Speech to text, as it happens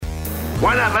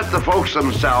Why not let the folks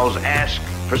themselves ask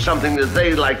for something that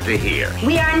they like to hear?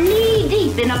 We are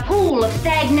knee-deep in a pool of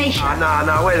stagnation.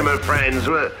 No, wait a minute, friends.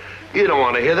 You don't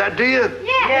want to hear that, do you?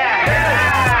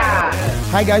 Yeah.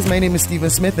 Hi guys, my name is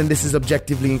Stephen Smith and this is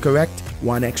Objectively Incorrect,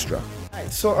 One Extra.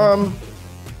 Alright, so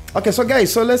okay, so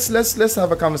guys, so let's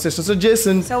have a conversation. So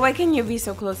Jason, So why can you be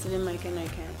so close to the mic and I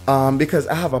can't? because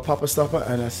I have a popper stopper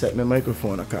and I set my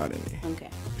microphone accordingly. Okay.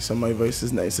 So my voice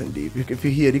is nice and deep. If you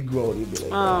hear the growl, you'll be like,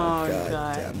 Oh, God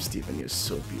God. damn, Stephen, you're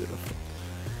so beautiful.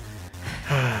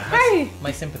 Hey,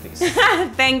 My sympathies.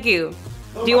 thank you.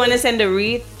 Do you want to send a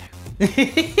wreath?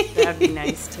 That'd be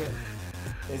nice too.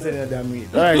 It's in a damn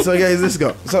read. All right, so guys, let's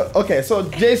go. So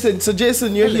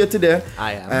Jason, you're here today.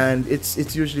 I am. And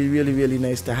it's usually really, really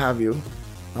nice to have you.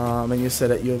 And you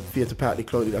said that you're here to partly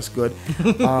cloudy. That's good.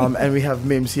 And we have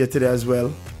Mims here today as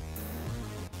well.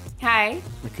 Hi.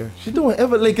 Okay. She don't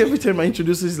ever like every time I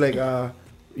introduce her, it's like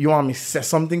you want me to say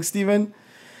something, Steven?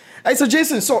 Alright, so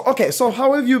Jason, so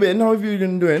how have you been? How have you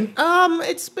been doing?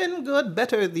 It's been good,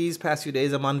 better these past few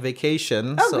days. I'm on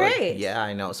vacation. Oh, so great. Yeah,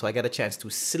 I know. So I get a chance to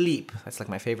sleep. That's like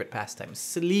my favorite pastime.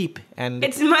 Sleep. And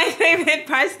It's my favorite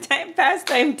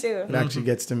pastime too. It actually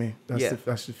gets to me. That's Yeah.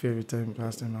 that's the favorite time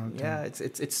pastime all the time. yeah,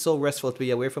 it's so restful to be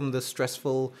away from the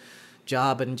stressful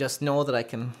job and just know that I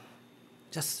can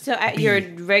just So at your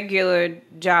regular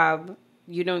job,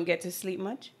 you don't get to sleep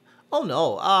much? Oh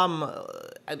no.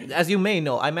 As you may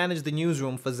know, I manage the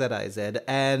newsroom for ZIZ,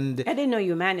 and I didn't know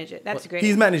you manage it. That's great.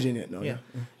 He's managing it now.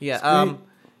 yeah.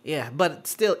 Yeah, but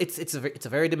still, it's a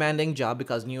very demanding job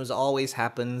because news always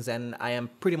happens, and I am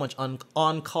pretty much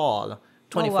on call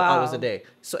 24 wow. hours a day.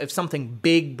 So if something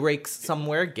big breaks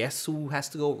somewhere, guess who has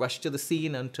to go rush to the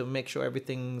scene and to make sure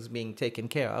everything's being taken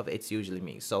care of? It's usually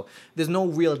me. So there's no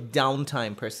real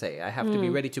downtime per se. I have to be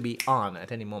ready to be on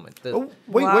at any moment.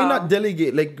 Why Wow. not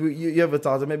delegate? Like you ever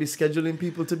thought of maybe scheduling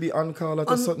people to be on call at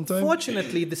a certain time?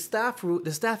 Unfortunately, the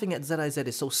staffing at ZIZ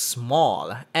is so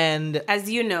small, and As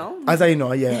you know. As I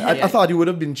know, yeah. I Yeah. thought it would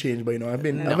have been changed, but I haven't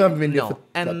been there for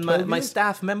And what, 12 my years?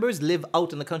 staff members live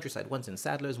out in the countryside. One's in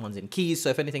Sadler's, one's in Keys. So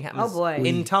if anything happens Oh, boy.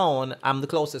 in town, I'm the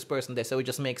closest person there. So it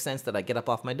just makes sense that I get up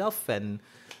off my duff and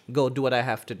go do what I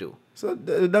have to do. So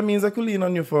that means I could lean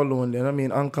on you for a loan then. I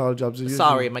mean, on-call jobs are usually...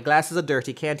 Sorry, my glasses are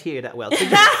dirty. Can't hear you that well.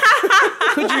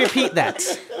 Could you repeat that?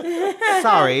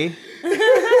 Sorry.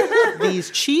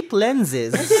 These cheap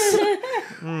lenses.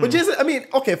 But Jason, I mean,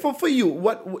 okay, for you,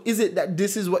 what is it that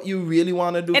this is what you really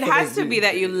want to do? It for, has like, to be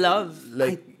that you love.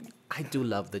 Like, I do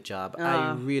love the job.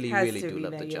 I really, has really to do be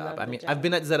love that the you job. love I the mean, job. I've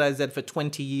been at ZIZ for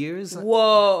 20 years.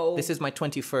 Whoa. This is my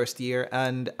 21st year,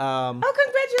 and Oh,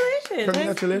 congratulations.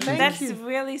 Congratulations. That's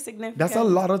really significant. That's a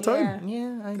lot of time.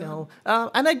 yeah, I know.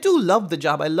 And I do love the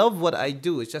job. I love what I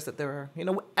do. It's just that there are,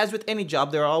 as with any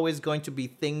job, there are always going to be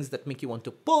things that make you want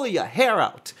to pull your hair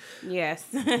out. Yes.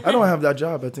 I don't have that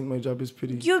job. I think my job is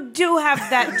pretty... You do have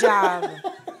that job.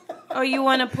 Or you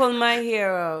want to pull my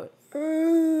hair out.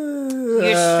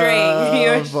 You're straight.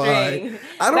 You're straight.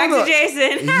 I don't Back know. to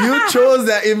Jason. You chose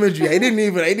that imagery. I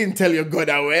didn't tell you go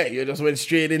that way. You just went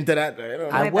straight into that. I don't know.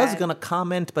 I was bad. going to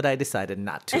comment, but I decided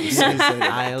not to. So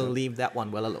I'll leave that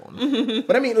one well alone.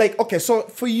 But I mean, like, okay, so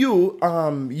for you,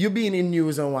 you being in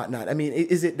news and whatnot, I mean,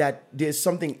 is it that there's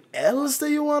something else that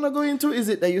you want to go into? Is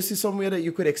it that you see somewhere that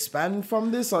you could expand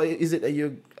from this? Or is it that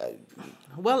you...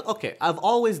 Well, okay. I've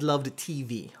always loved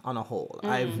TV on a whole.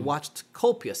 I've watched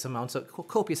copious amounts of...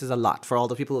 Copious is a lot for all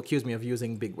the people who accuse me of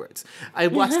using big words. I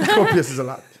watched... Copious is a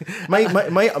lot.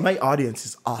 My audience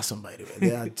is awesome, by the way.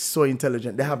 They are so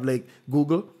intelligent. They have, like,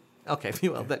 Google. Okay,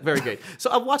 well, very great.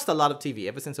 So I've watched a lot of TV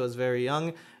ever since I was very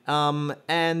young.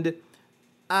 And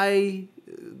I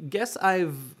guess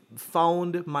I've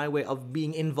found my way of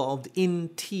being involved in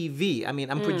TV. I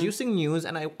mean, I'm producing news,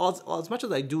 and as much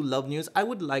as I do love news, I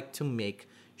would like to make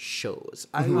shows.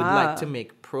 I would like to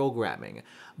make programming.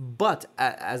 But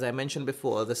as I mentioned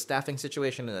before, the staffing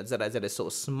situation at ZIZ is so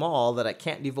small that I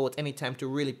can't devote any time to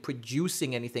really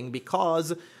producing anything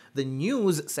because the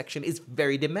news section is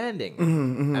very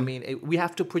demanding. I mean, we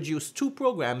have to produce 2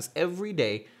 programs every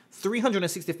day,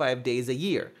 365 days a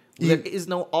year. There is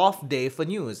no off day for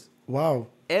news. Wow.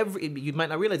 You might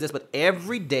not realize this, but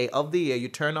every day of the year, you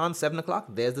turn on 7 o'clock,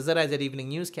 there's the ZIZ Evening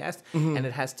Newscast, and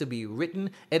it has to be written,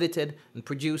 edited, and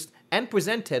produced, and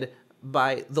presented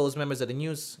by those members of the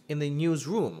news in the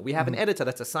newsroom. We have an editor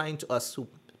that's assigned to us who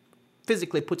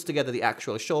physically puts together the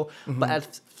actual show, but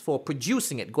as for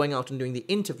producing it, going out and doing the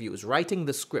interviews, writing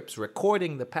the scripts,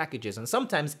 recording the packages, and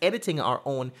sometimes editing our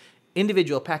own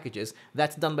individual packages,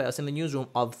 that's done by us in the newsroom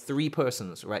of 3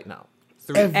 persons right now.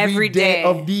 Every day.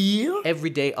 of the year? Every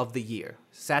day of the year.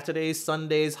 Saturdays,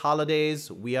 Sundays,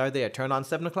 holidays, we are there. Turn on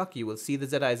 7 o'clock, you will see the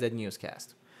ZIZ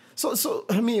newscast. So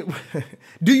I mean,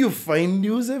 do you find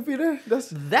news every day?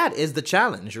 That is the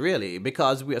challenge, really,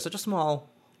 because we are such a small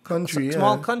Country,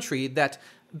 small yeah. country that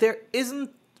there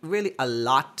isn't really a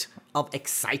lot of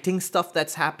exciting stuff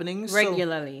that's happening.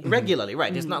 Regularly. Regularly,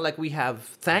 right. It's not like we have,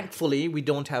 thankfully, we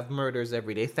don't have murders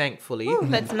every day, thankfully. Ooh,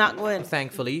 that's not good.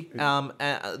 Thankfully. And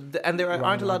there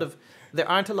aren't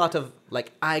a lot of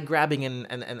like eye grabbing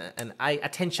and eye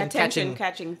attention catching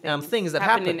things that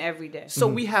happening happen every day. So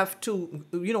we have to,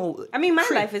 I mean, my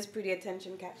life is pretty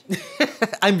attention catching.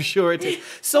 I'm sure it is.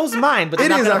 So's mine, but I'm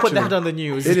not gonna put that on the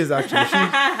news. It is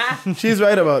actually. She's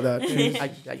right about that.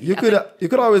 You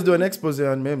could always do an expose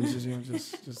on memes.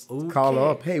 Just call her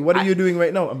up. Hey, what are you doing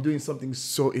right now? I'm doing something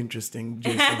so interesting,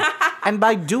 Jason. And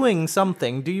by doing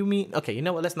something, do you mean? Okay, you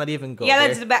know what? Let's not even go. Yeah,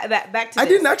 there. let's back to. I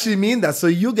this. didn't actually mean that. So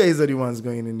you guys are the ones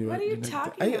going in. What are you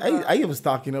talking about? I was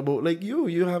talking about like you.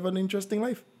 You have an interesting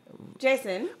life.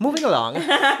 Jason. Moving along.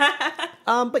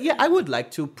 But yeah, I would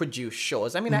like to produce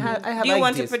shows. I mean, I have. Do you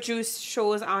want to ideas. produce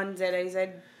shows on ZIZ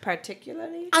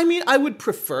particularly? I mean, I would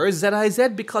prefer ZIZ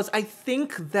because I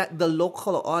think that the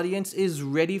local audience is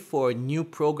ready for new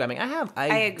programming. I have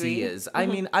ideas. agree. I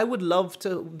mean, I would love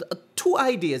to. Two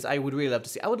ideas I would really love to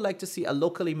see. I would like to see a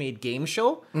locally made game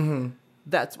show.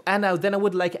 Then I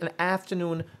would like an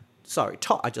afternoon. Sorry,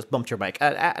 talk. I just bumped your mic.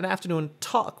 An afternoon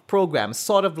talk program,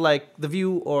 sort of like The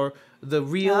View or The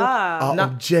Real.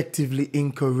 Objectively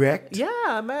incorrect.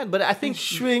 Yeah, man. But I think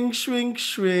Shrink.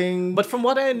 But from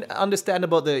what I understand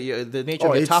about the nature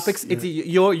of the topics,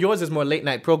 yours is more late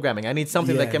night programming. I need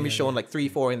something that can be shown like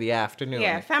 3-4 in the afternoon.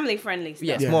 Yeah, family friendly stuff.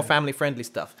 Yes, more family friendly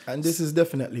stuff. And this is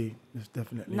definitely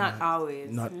Not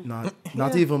always.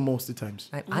 Not even most of the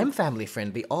times. I'm family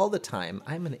friendly all the time.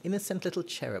 I'm an innocent little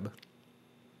cherub.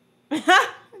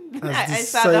 As I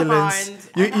saw the horns.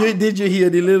 Did you hear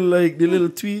the little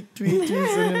tweets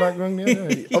in the background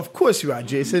there? Of course you are,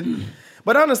 Jason.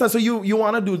 But I understand. So you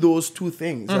want to do those two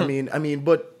things. I mean,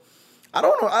 but I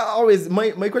don't know. I always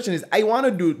my question is I want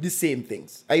to do the same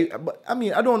things. I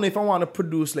don't know if I want to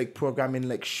produce like programming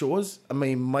like shows. I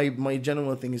mean, my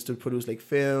general thing is to produce like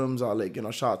films or like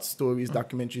short stories,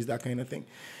 documentaries, that kind of thing.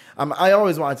 I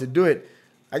always wanted to do it.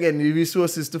 Again, the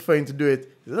resources to find to do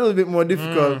it is a little bit more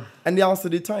difficult, and also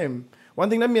the time. One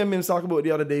thing that me and Mims talk about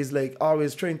the other day is like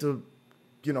always trying to,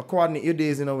 coordinate your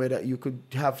days in a way that you could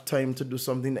have time to do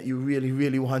something that you really,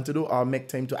 really want to do, or make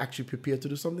time to actually prepare to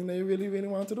do something that you really, really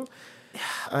want to do.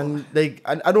 And like,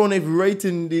 I don't know if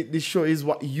writing the show is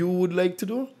what you would like to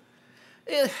do,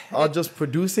 or just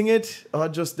producing it, or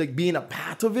just like being a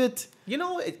part of it.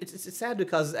 It's sad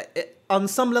because on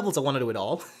some levels I want to do it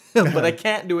all, but I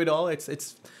can't do it all.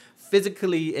 It's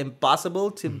physically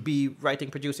impossible to be writing,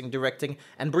 producing, directing,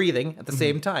 and breathing at the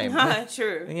same time.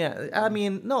 True. Yeah, I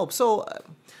mean, no. So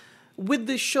with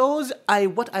the shows,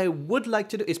 what I would like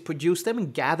to do is produce them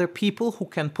and gather people who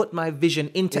can put my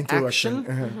vision into action,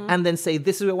 and then say,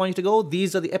 this is where I want you to go.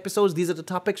 These are the episodes. These are the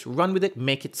topics. Run with it.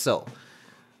 Make it so.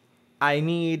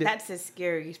 That's a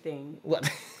scary thing. What?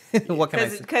 What can I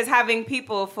say? Because having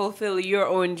people fulfill your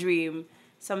own dream,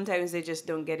 sometimes they just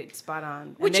don't get it spot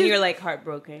on. And then you're like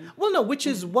heartbroken. Well, no, which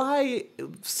is why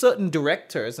certain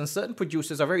directors and certain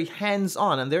producers are very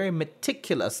hands-on and very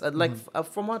meticulous.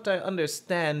 From what I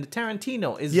understand,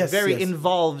 Tarantino is very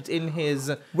involved in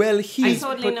his... Well, I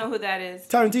totally know who that is.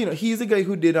 Tarantino, he's the guy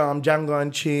who did Django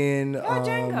Unchained.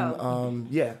 Django.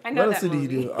 Yeah. I know what else that did he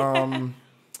movie. do?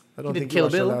 I don't think Kill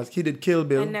Bill? He did Kill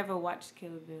Bill. I never watched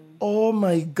Kill Bill. Oh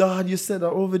my God, you said that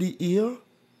over the ear?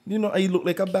 I look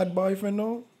like a bad boyfriend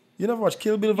now? You never watched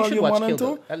Kill Bill Volume 1 and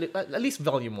 2? At least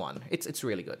Volume 1. It's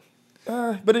really good.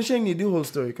 But then she didn't need the whole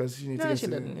story because she needs to get she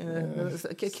to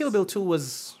didn't. Kill Bill 2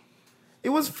 was... It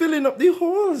was filling up the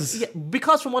holes. Yeah,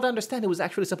 because from what I understand, it was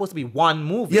actually supposed to be one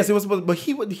movie. Yes, it was supposed, but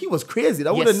he was crazy.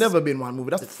 That would have never been one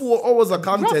movie. That's 4 hours of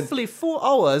content. Roughly 4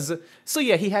 hours. So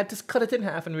yeah, he had to cut it in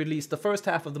half and release the first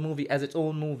half of the movie as its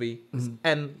own movie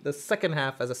and the second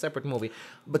half as a separate movie.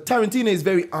 But Tarantino is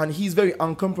he's very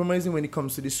uncompromising when it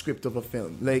comes to the script of a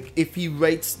film. Like if he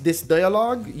writes this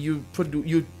dialogue, you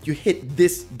hit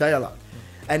this dialogue.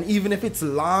 And even if it's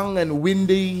long and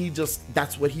windy,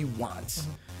 that's what he wants.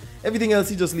 Everything else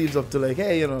he just leaves up to like,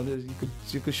 hey,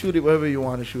 you could shoot it wherever you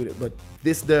want to shoot it, but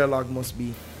this dialogue must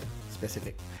be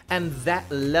specific. And that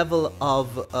level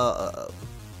of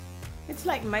it's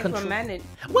like micromanaging.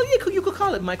 Well, you could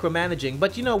call it micromanaging,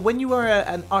 but when you are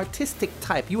an artistic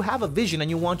type, you have a vision and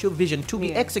you want your vision to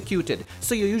be executed.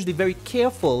 So you're usually very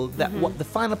careful that what the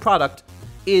final product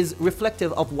is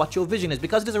reflective of what your vision is,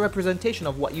 because it is a representation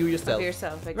of what you yourself. Of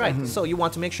yourself, Right. exactly. So you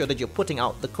want to make sure that you're putting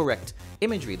out the correct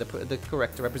imagery, the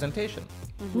correct representation.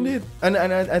 Indeed. And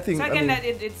I think So I again, mean, that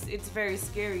it's very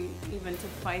scary even to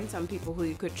find some people who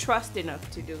you could trust enough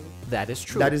to do. That is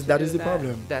true. that is do the that.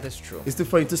 problem. That is true. Is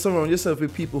to surround yourself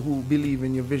with people who believe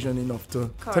in your vision enough to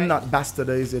Correct. not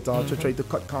bastardize it or to try to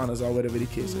cut corners or whatever the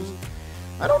case is.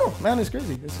 I don't know, man. It's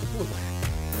crazy. It's cool.